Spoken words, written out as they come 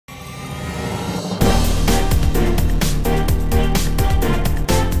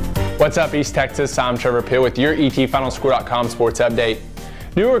What's up, East Texas? I'm Trevor Peel with your ETFinalscore.com sports update.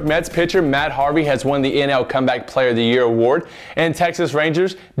 New York Mets pitcher Matt Harvey has won the NL Comeback Player of the Year award, and Texas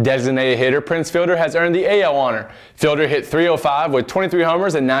Rangers designated hitter Prince Fielder has earned the AL honor. Fielder hit .305 with 23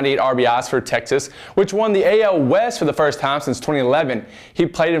 homers and 98 RBIs for Texas, which won the AL West for the first time since 2011. He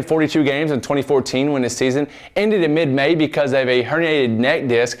played in 42 games in 2014 when his season ended in mid-May because of a herniated neck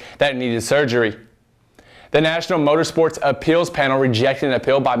disc that needed surgery. The National Motorsports Appeals Panel rejected an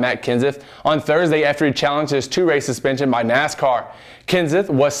appeal by Matt Kenseth on Thursday after he challenged his two-race suspension by NASCAR. Kenseth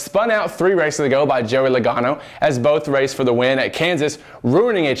was spun out 3 races ago by Joey Logano as both raced for the win at Kansas,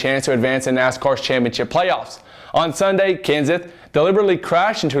 ruining a chance to advance in NASCAR's championship playoffs. On Sunday, Kenseth deliberately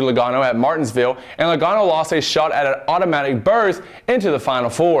crashed into Logano at Martinsville, and Logano lost a shot at an automatic berth into the Final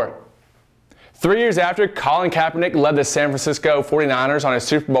Four. 3 years after Colin Kaepernick led the San Francisco 49ers on a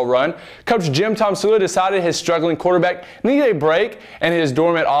Super Bowl run, Coach Jim Tomsula decided his struggling quarterback needed a break and his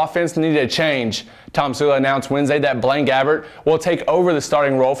dormant offense needed a change. Tomsula announced Wednesday that Blaine Gabbert will take over the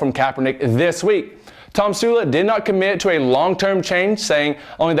starting role from Kaepernick this week. Tomsula did not commit to a long-term change, saying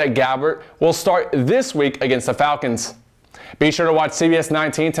only that Gabbert will start this week against the Falcons. Be sure to watch CBS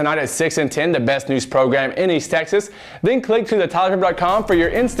 19 tonight at 6 and 10, the best news program in East Texas. Then click to thetylerperry.com for your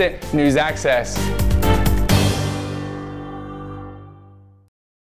instant news access.